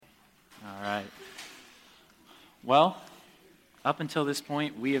Well, up until this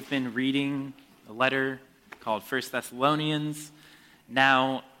point, we have been reading a letter called First Thessalonians.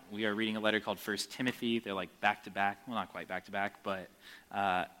 Now we are reading a letter called First Timothy. They're like back-to-back. Well, not quite back-to-back, but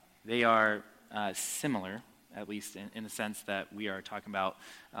they are similar, at least in the sense that we are talking about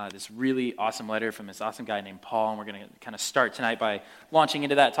this really awesome letter from this awesome guy named Paul, and we're going to kind of start tonight by launching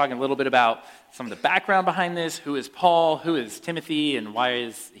into that, talking a little bit about some of the background behind this. Who is Paul? Who is Timothy? And why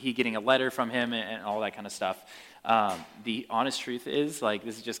is he getting a letter from him and all that kind of stuff. The honest truth is,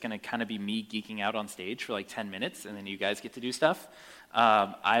 this is just going to kind of be me geeking out on stage for 10 minutes, and then you guys get to do stuff.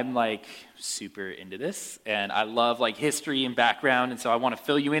 I'm super into this, and I love history and background, and so I want to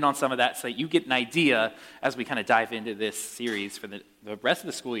fill you in on some of that so that you get an idea as we kind of dive into this series for the rest of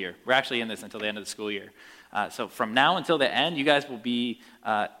the school year. We're actually in this until the end of the school year. So from now until the end, you guys will be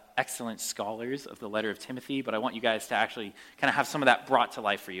excellent scholars of the letter of Timothy, but I want you guys to actually kind of have some of that brought to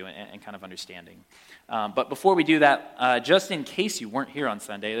life for you and kind of understanding. But before we do that, just in case you weren't here on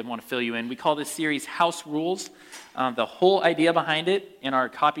Sunday, I want to fill you in. We call this series House Rules. The whole idea behind it, in our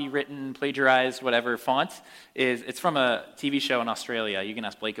copywritten, plagiarized, whatever font, it's from a TV show in Australia. You can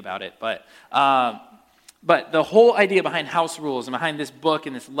ask Blake about it. But the whole idea behind House Rules and behind this book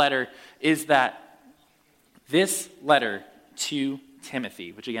and this letter is that this letter to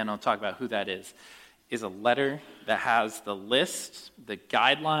Timothy, which again I'll talk about who that is a letter that has the list, the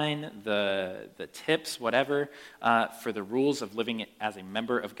guideline, the tips, whatever, for the rules of living as a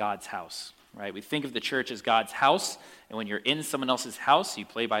member of God's house, right? We think of the church as God's house, and when you're in someone else's house, you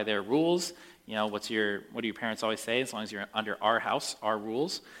play by their rules. You know, what do your parents always say? As long as you're under our house, our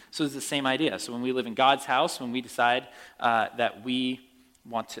rules. So it's the same idea. So when we live in God's house, when we decide that we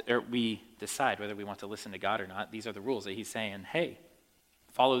decide whether we want to listen to God or not, these are the rules that he's saying, hey,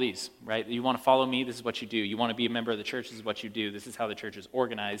 follow these, right? You want to follow me, this is what you do. You want to be a member of the church, this is what you do. This is how the church is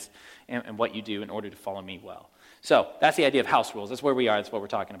organized and what you do in order to follow me well. So that's the idea of house rules. That's where we are. That's what we're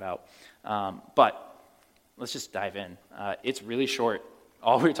talking about. But let's just dive in. It's really short.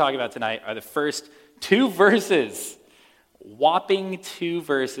 All we're talking about tonight are the first 2 verses, whopping 2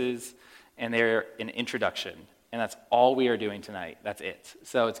 verses, and they're an introduction. And that's all we are doing tonight. That's it.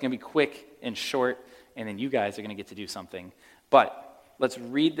 So it's going to be quick and short, and then you guys are going to get to do something. But let's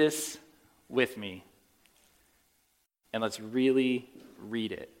read this with me, and let's really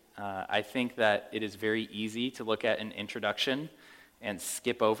read it. I think that it is very easy to look at an introduction and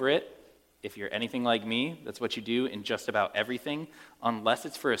skip over it. If you're anything like me, that's what you do in just about everything. Unless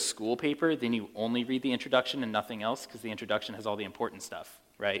it's for a school paper, then you only read the introduction and nothing else, because the introduction has all the important stuff,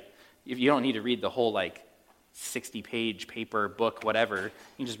 right? If you don't need to read the whole 60-page paper, book, whatever, you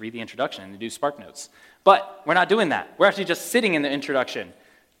can just read the introduction and do Spark Notes. But we're not doing that. We're actually just sitting in the introduction.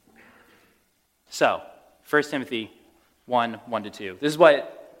 So, 1 Timothy 1:1-2. This is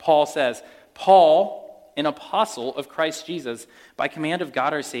what Paul says. Paul, an apostle of Christ Jesus, by command of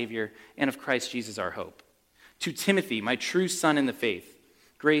God our Savior and of Christ Jesus our hope. To Timothy, my true son in the faith,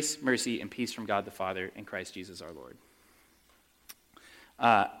 grace, mercy, and peace from God the Father and Christ Jesus our Lord.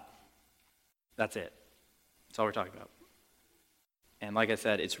 That's it. That's all we're talking about. And like I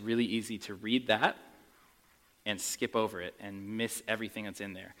said, it's really easy to read that and skip over it and miss everything that's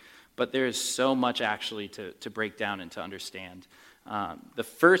in there. But there is so much actually to break down and to understand. The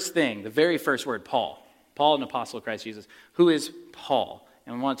first thing, the very first word, Paul, an apostle of Christ Jesus. Who is Paul?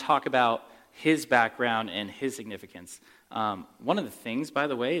 And we want to talk about his background and his significance. One of the things, by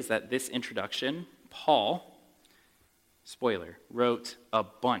the way, is that this introduction, Paul, spoiler, wrote a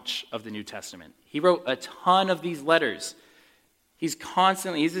bunch of the New Testament. He wrote a ton of these letters. He's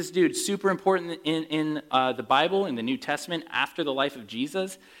this dude, super important in the Bible, in the New Testament, after the life of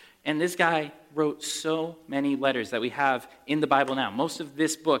Jesus. And this guy wrote so many letters that we have in the Bible now. Most of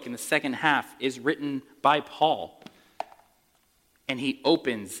this book in the second half is written by Paul. And he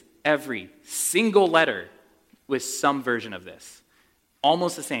opens every single letter with some version of this.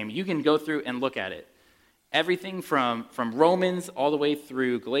 Almost the same. You can go through and look at it. Everything from Romans all the way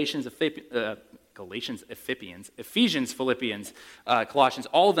through Galatians, Ephesians, Philippians, Colossians,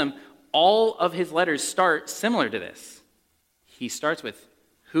 all of his letters start similar to this. He starts with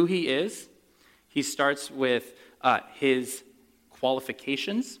who he is. He starts with his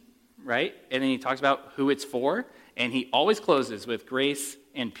qualifications, right? And then he talks about who it's for. And he always closes with grace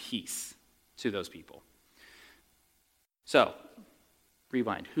and peace to those people. So,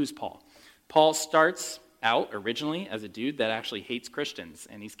 rewind. Who's Paul? Paul starts out originally as a dude that actually hates Christians,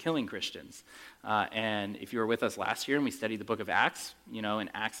 and he's killing Christians. And if you were with us last year and we studied the book of Acts, in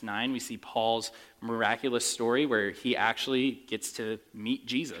Acts 9, we see Paul's miraculous story where he actually gets to meet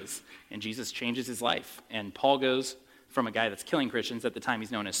Jesus, and Jesus changes his life. And Paul goes from a guy that's killing Christians. At the time,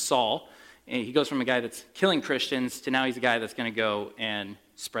 he's known as Saul. And he goes from a guy that's killing Christians to now he's a guy that's going to go and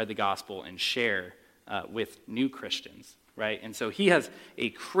spread the gospel and share with new Christians, right? And so he has a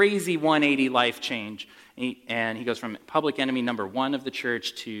crazy 180 life change. And he goes from public enemy number one of the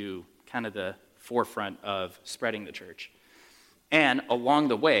church to kind of the forefront of spreading the church. And along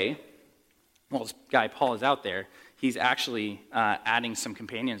the way, while this guy Paul is out there, he's actually adding some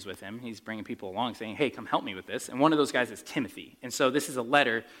companions with him. He's bringing people along saying, hey, come help me with this. And one of those guys is Timothy. And so this is a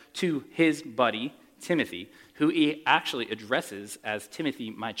letter to his buddy, Timothy, who he actually addresses as Timothy,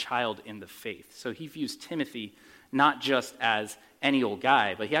 my child in the faith. So he views Timothy not just as any old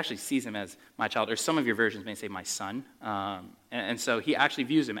guy, but he actually sees him as my child. Or some of your versions may say my son. And so he actually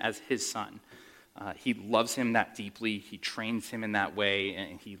views him as his son. He loves him that deeply, he trains him in that way,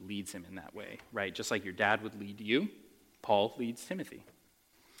 and he leads him in that way, right? Just like your dad would lead you, Paul leads Timothy.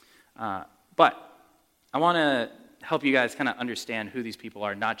 But I want to help you guys kind of understand who these people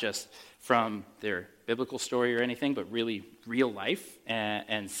are, not just from their biblical story or anything, but really real life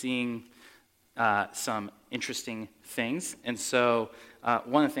and seeing some interesting things. And so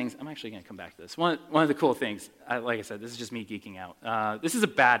one of the things, I'm actually going to come back to this. One of the cool things, like I said, this is just me geeking out. This is a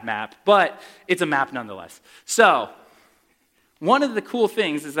bad map, but it's a map nonetheless. So one of the cool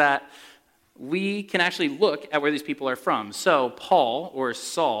things is that we can actually look at where these people are from. So Paul, or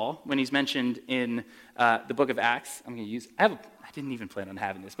Saul, when he's mentioned in the book of Acts, I'm going to use, I didn't even plan on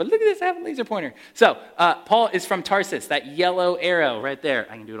having this, but look at this, I have a laser pointer. So Paul is from Tarsus, that yellow arrow right there.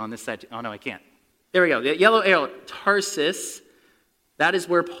 I can do it on this side too. Oh, no, I can't. There we go, the yellow arrow, Tarsus. That is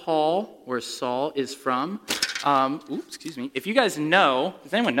where Paul, or Saul, is from. Excuse me. If you guys know,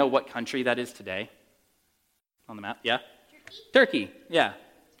 does anyone know what country that is today? On the map, yeah? Turkey, yeah.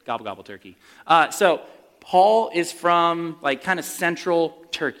 Gobble, gobble, Turkey. So Paul is from, like, kind of central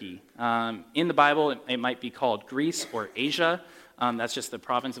Turkey. In the Bible, it might be called Greece or Asia. That's just the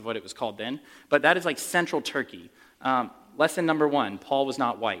province of what it was called then. But that is, like, central Turkey. Lesson number one, Paul was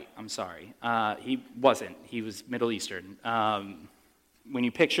not white. I'm sorry. He wasn't. He was Middle Eastern. When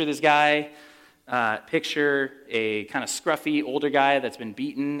you picture this guy, picture a kind of scruffy older guy that's been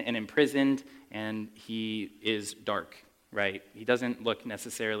beaten and imprisoned, and he is dark, right? He doesn't look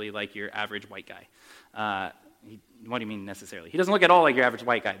necessarily like your average white guy. What do you mean necessarily? He doesn't look at all like your average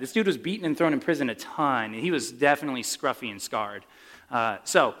white guy. This dude was beaten and thrown in prison a ton, and he was definitely scruffy and scarred.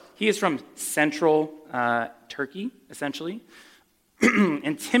 So he is from central Turkey, essentially.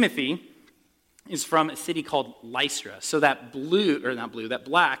 And Timothy is from a city called Lystra. So that that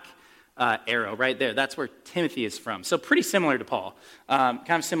black arrow right there, that's where Timothy is from. So pretty similar to Paul.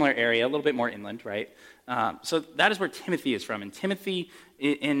 Kind of similar area, a little bit more inland, right? So that is where Timothy is from. And Timothy,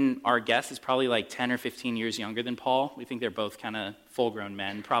 in our guess, is probably like 10 or 15 years younger than Paul. We think they're both kind of full-grown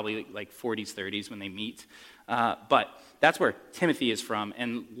men, probably like 40s, 30s when they meet. But that's where Timothy is from.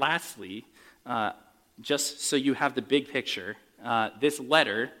 And lastly, just so you have the big picture, this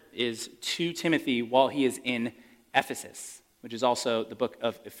letter is to Timothy while he is in Ephesus, which is also the book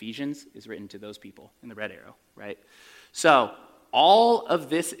of Ephesians is written to those people in the red arrow, right? So all of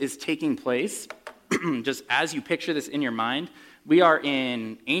this is taking place, just as you picture this in your mind. We are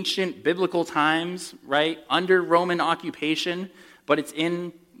in ancient biblical times, right, under Roman occupation, but it's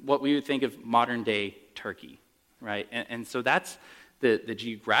in what we would think of modern-day Turkey, right? And so that's the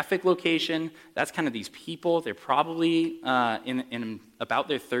geographic location. That's kind of these people. They're probably in about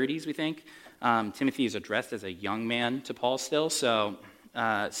their 30s, we think. Timothy is addressed as a young man to Paul still, so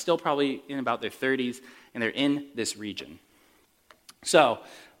still probably in about their 30s, and they're in this region. So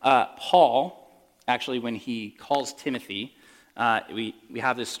Paul, actually, when he calls Timothy, we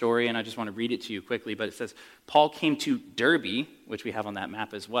have this story, and I just want to read it to you quickly, but it says, Paul came to Derbe, which we have on that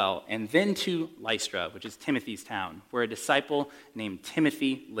map as well, and then to Lystra, which is Timothy's town, where a disciple named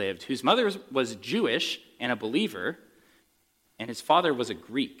Timothy lived, whose mother was Jewish and a believer, and his father was a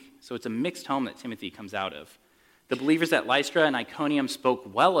Greek. So it's a mixed home that Timothy comes out of. The believers at Lystra and Iconium spoke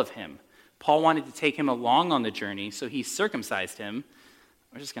well of him. Paul wanted to take him along on the journey, so he circumcised him.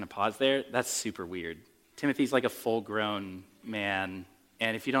 We're just going to pause there. That's super weird. Timothy's like a full-grown man,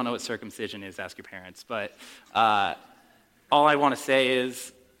 and if you don't know what circumcision is, ask your parents. But all I want to say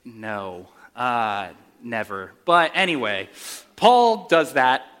is no, never. But anyway, Paul does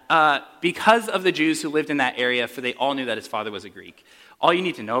that because of the Jews who lived in that area, for they all knew that his father was a Greek. All you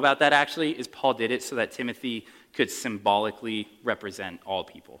need to know about that, actually, is Paul did it so that Timothy could symbolically represent all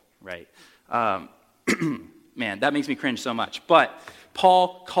people, right? man, that makes me cringe so much. But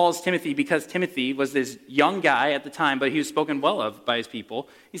Paul calls Timothy because Timothy was this young guy at the time, but he was spoken well of by his people.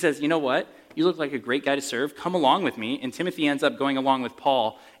 He says, you know what? You look like a great guy to serve. Come along with me. And Timothy ends up going along with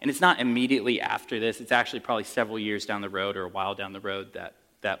Paul. And it's not immediately after this. It's actually probably several years down the road or a while down the road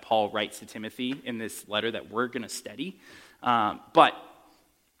that Paul writes to Timothy in this letter that we're going to study. But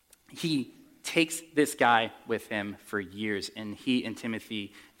he takes this guy with him for years, and he and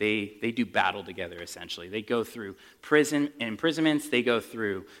Timothy, they do battle together, essentially. They go through imprisonments, they go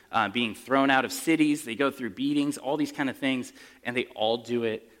through being thrown out of cities, they go through beatings, all these kind of things, and they all do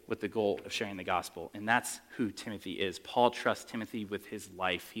it with the goal of sharing the gospel. And that's who Timothy is. Paul trusts Timothy with his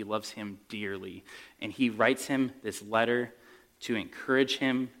life. He loves him dearly, and he writes him this letter to encourage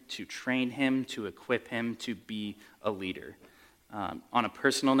him, to train him, to equip him to be a leader. On a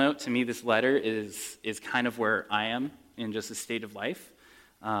personal note, to me, this letter is kind of where I am in just a state of life,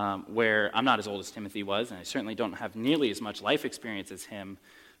 where I'm not as old as Timothy was, and I certainly don't have nearly as much life experience as him.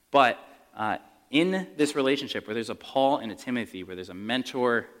 But in this relationship where there's a Paul and a Timothy, where there's a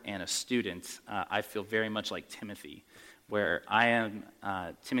mentor and a student, I feel very much like Timothy, where I am,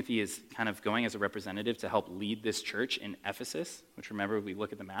 Timothy is kind of going as a representative to help lead this church in Ephesus, which, remember, we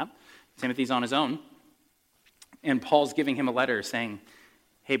look at the map. Timothy's on his own. And Paul's giving him a letter saying,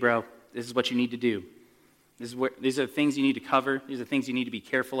 hey, bro, this is what you need to do. These are things you need to cover. These are things you need to be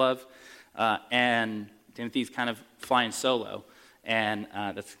careful of. And Timothy's kind of flying solo. And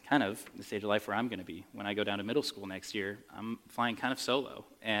that's kind of the stage of life where I'm going to be. When I go down to middle school next year, I'm flying kind of solo.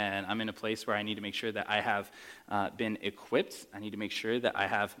 And I'm in a place where I need to make sure that I have been equipped. I need to make sure that I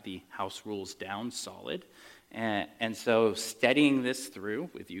have the house rules down solid. And so studying this through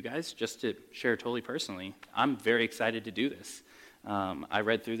with you guys, just to share totally personally, I'm very excited to do this. I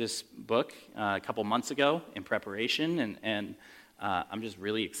read through this book a couple months ago in preparation, and I'm just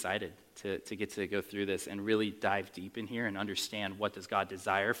really excited to get to go through this and really dive deep in here and understand what does God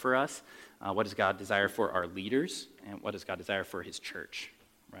desire for us, what does God desire for our leaders, and what does God desire for his church,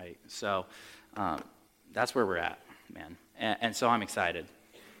 right? So that's where we're at, man. And so I'm excited.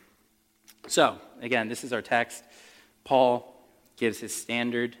 So, again, this is our text. Paul gives his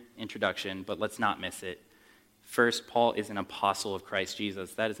standard introduction, but let's not miss it. First, Paul is an apostle of Christ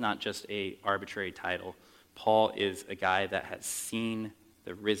Jesus. That is not just an arbitrary title. Paul is a guy that has seen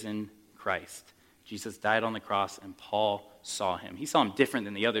the risen Christ. Jesus died on the cross, and Paul saw him. He saw him different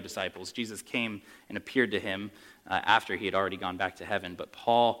than the other disciples. Jesus came and appeared to him after he had already gone back to heaven, but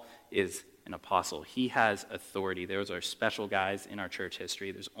Paul is an apostle. He has authority. Those are special guys in our church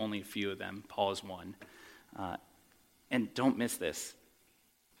history. There's only a few of them. Paul is one. And don't miss this.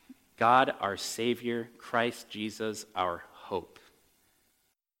 God, our Savior, Christ Jesus, our hope.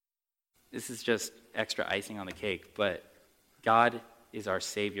 This is just extra icing on the cake, but God is our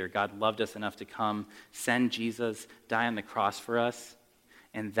Savior. God loved us enough to come, send Jesus, die on the cross for us,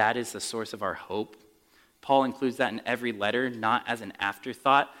 and that is the source of our hope. Paul includes that in every letter, not as an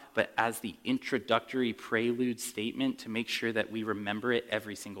afterthought, but as the introductory prelude statement to make sure that we remember it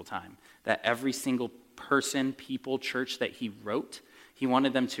every single time. That every single person, people, church that he wrote, he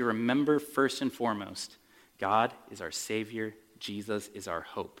wanted them to remember first and foremost, God is our Savior, Jesus is our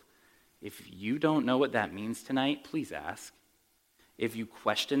hope. If you don't know what that means tonight, please ask. If you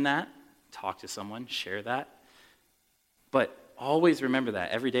question that, talk to someone, share that. But always remember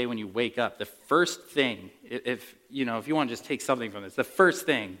that every day when you wake up, the first thing, if you want to just take something from this, the first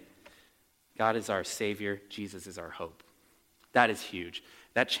thing, God is our Savior, Jesus is our hope. That is huge.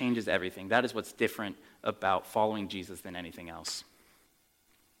 That changes everything. That is what's different about following Jesus than anything else.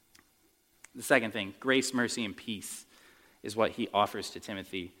 The second thing, grace, mercy, and peace is what he offers to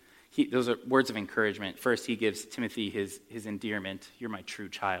Timothy. Those are words of encouragement. First, he gives Timothy his endearment. You're my true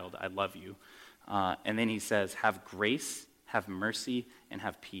child. I love you. And then he says, have grace, have mercy, and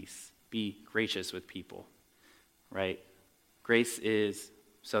have peace. Be gracious with people, right? Grace is,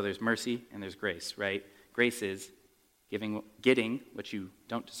 so there's mercy and there's grace, right? Grace is getting what you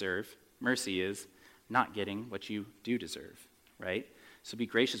don't deserve. Mercy is not getting what you do deserve, right? So be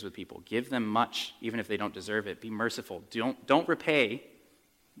gracious with people. Give them much, even if they don't deserve it. Be merciful. Don't repay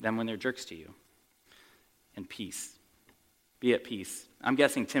them when they're jerks to you. And peace. Be at peace. I'm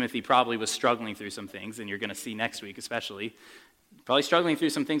guessing Timothy probably was struggling through some things, and you're going to see next week especially, probably struggling through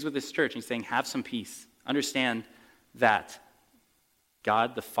some things with this church. He's saying, have some peace. Understand that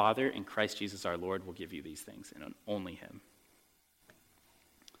God the Father and Christ Jesus our Lord will give you these things, and only him.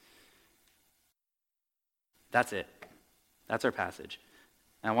 That's it. That's our passage.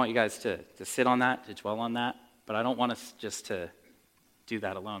 And I want you guys to sit on that, to dwell on that, but I don't want us just to do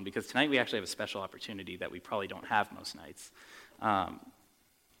that alone, because tonight we actually have a special opportunity that we probably don't have most nights.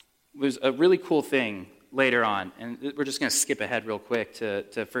 There's a really cool thing later on. And we're just going to skip ahead real quick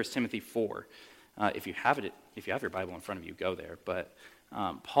to 1 Timothy 4. If you have your Bible in front of you, go there. But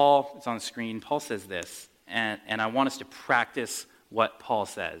Paul, it's on the screen, Paul says this, and I want us to practice what Paul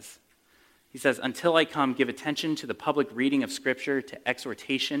says. He says, "Until I come, give attention to the public reading of Scripture, to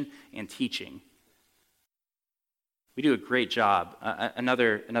exhortation and teaching." We do a great job.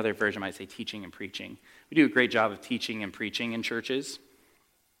 Another version might say teaching and preaching. We do a great job of teaching and preaching in churches.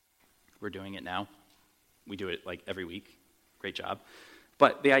 We're doing it now. We do it like every week. Great job.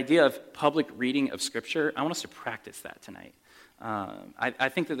 But the idea of public reading of Scripture, I want us to practice that tonight. I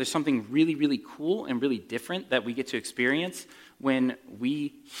think that there's something really, really cool and really different that we get to experience when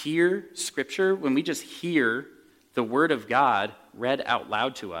we hear Scripture, when we just hear the Word of God read out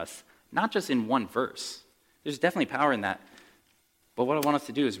loud to us, not just in one verse. There's definitely power in that. But what I want us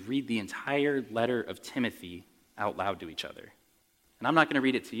to do is read the entire letter of Timothy out loud to each other. And I'm not going to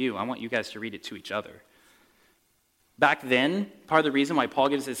read it to you. I want you guys to read it to each other. Back then, part of the reason why Paul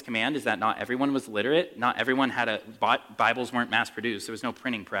gives this command is that not everyone was literate. Not everyone had Bibles weren't mass-produced. There was no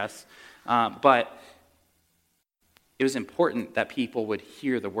printing press. But it was important that people would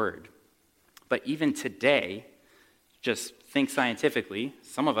hear the word. But even today, just think scientifically,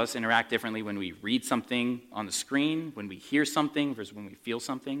 some of us interact differently when we read something on the screen, when we hear something versus when we feel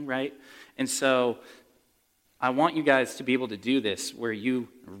something, right? And so I want you guys to be able to do this where you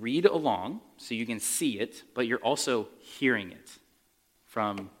read along so you can see it, but you're also hearing it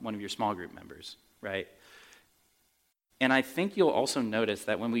from one of your small group members, right? And I think you'll also notice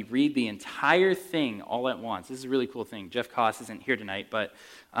that when we read the entire thing all at once, this is a really cool thing. Jeff Koss isn't here tonight, but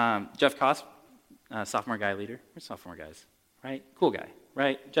Jeff Koss, sophomore guy leader. We're sophomore guys, right? Cool guy,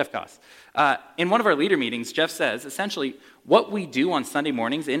 right? Jeff Koss. In one of our leader meetings, Jeff says, essentially, what we do on Sunday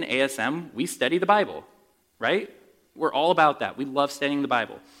mornings in ASM, we study the Bible, right? We're all about that. We love studying the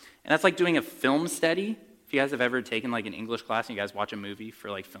Bible. And that's like doing a film study. If you guys have ever taken like an English class and you guys watch a movie for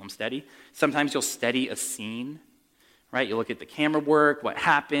like film study, sometimes you'll study a scene, right? You look at the camera work, what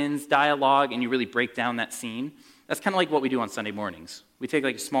happens, dialogue, and you really break down that scene. That's kind of like what we do on Sunday mornings. We take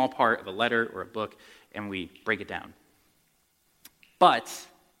like a small part of a letter or a book and we break it down. But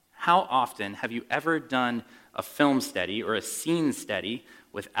how often have you ever done a film study or a scene study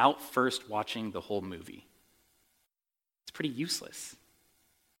without first watching the whole movie? It's pretty useless,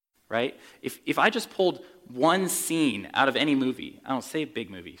 right? If I just pulled one scene out of any movie, I don't say a big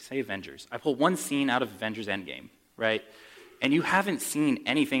movie, say Avengers. I pull one scene out of Avengers Endgame, right? And you haven't seen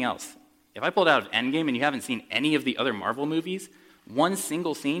anything else. If I pulled out of Endgame and you haven't seen any of the other Marvel movies, one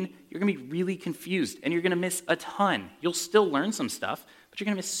single scene, you're going to be really confused and you're going to miss a ton. You'll still learn some stuff, but you're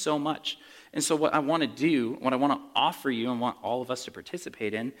going to miss so much. And so what I want to do, what I want to offer you and want all of us to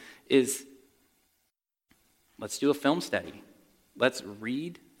participate in is let's do a film study. Let's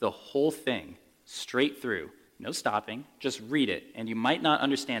read the whole thing straight through. No stopping, just read it. And you might not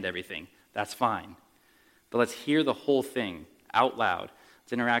understand everything. That's fine. But let's hear the whole thing out loud.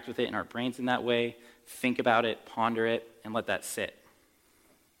 Let's interact with it in our brains in that way. Think about it, ponder it, and let that sit.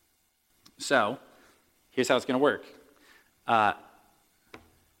 So, here's how it's going to work.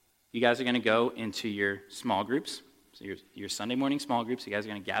 You guys are going to go into your small groups. So your Sunday morning small groups. You guys are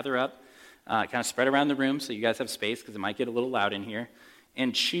going to gather up, kind of spread around the room so you guys have space because it might get a little loud in here.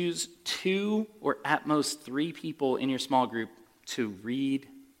 And choose 2 or at most 3 people in your small group to read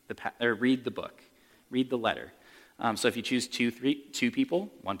the book, read the letter. So if you choose 2 people,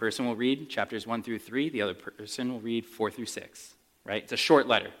 one person will read chapters 1 through 3, the other person will read 4 through 6, right? It's a short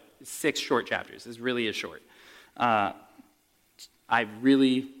letter. It's 6 short chapters. This really is short. I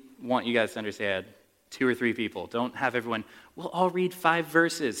really want you guys to understand 2 or 3 people. Don't have everyone, well, I'll read 5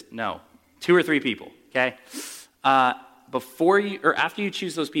 verses. No, 2 or 3 people, okay? After you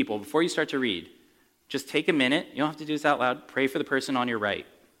choose those people, before you start to read, just take a minute. You don't have to do this out loud. Pray for the person on your right.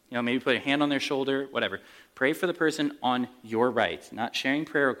 Maybe put a hand on their shoulder, whatever. Pray for the person on your right. Not sharing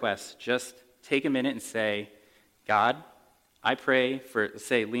prayer requests. Just take a minute and say, God, I pray for,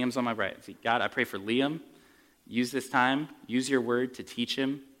 say Liam's on my right. Say, God, I pray for Liam. Use this time. Use your word to teach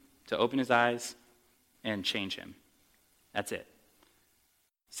him, to open his eyes, and change him. That's it.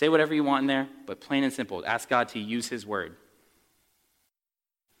 Say whatever you want in there, but plain and simple. Ask God to use his word.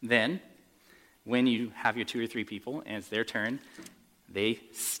 Then, when you have your 2 or 3 people, and it's their turn, they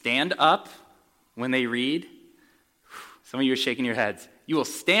stand up when they read. Some of you are shaking your heads. You will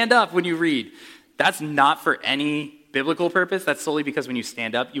stand up when you read. That's not for any biblical purpose. That's solely because when you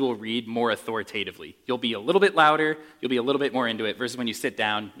stand up, you will read more authoritatively. You'll be a little bit louder. You'll be a little bit more into it versus when you sit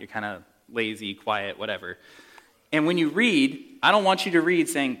down, you're kind of lazy, quiet, whatever. And when you read, I don't want you to read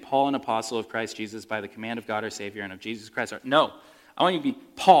saying, Paul, an apostle of Christ Jesus, by the command of God our Savior and of Jesus Christ. No, I want you to be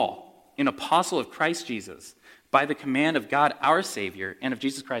Paul, an apostle of Christ Jesus, by the command of God our Savior and of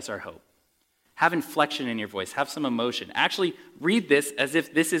Jesus Christ our hope. Have inflection in your voice. Have some emotion. Actually, read this as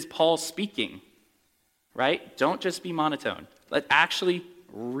if this is Paul speaking, right? Don't just be monotone. Actually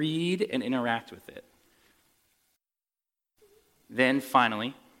read and interact with it. Then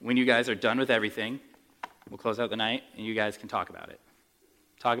finally, when you guys are done with everything, we'll close out the night and you guys can talk about it.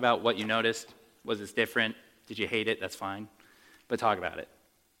 Talk about what you noticed. Was this different? Did you hate it? That's fine. But talk about it.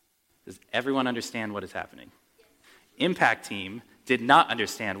 Does everyone understand what is happening? Impact team did not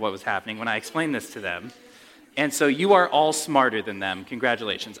understand what was happening when I explained this to them. And so you are all smarter than them.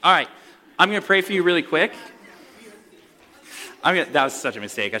 Congratulations. All right, I'm going to pray for you really quick. That was such a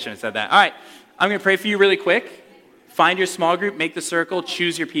mistake. I shouldn't have said that. All right, I'm going to pray for you really quick. Find your small group, make the circle,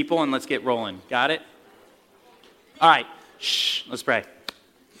 choose your people, and let's get rolling. Got it? All right, let's pray.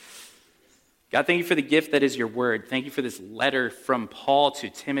 God, thank you for the gift that is your word. Thank you for this letter from Paul to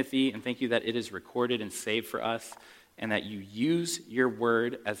Timothy, and thank you that it is recorded and saved for us, and that you use your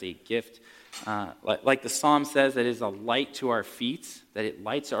word as a gift. Like the psalm says, that it is a light to our feet, that it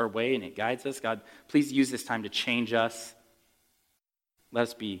lights our way and it guides us. God, please use this time to change us. Let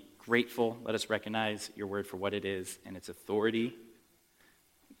us be grateful. Let us recognize your word for what it is and its authority.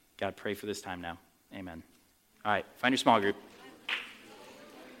 God, pray for this time now. Amen. All right, find your small group.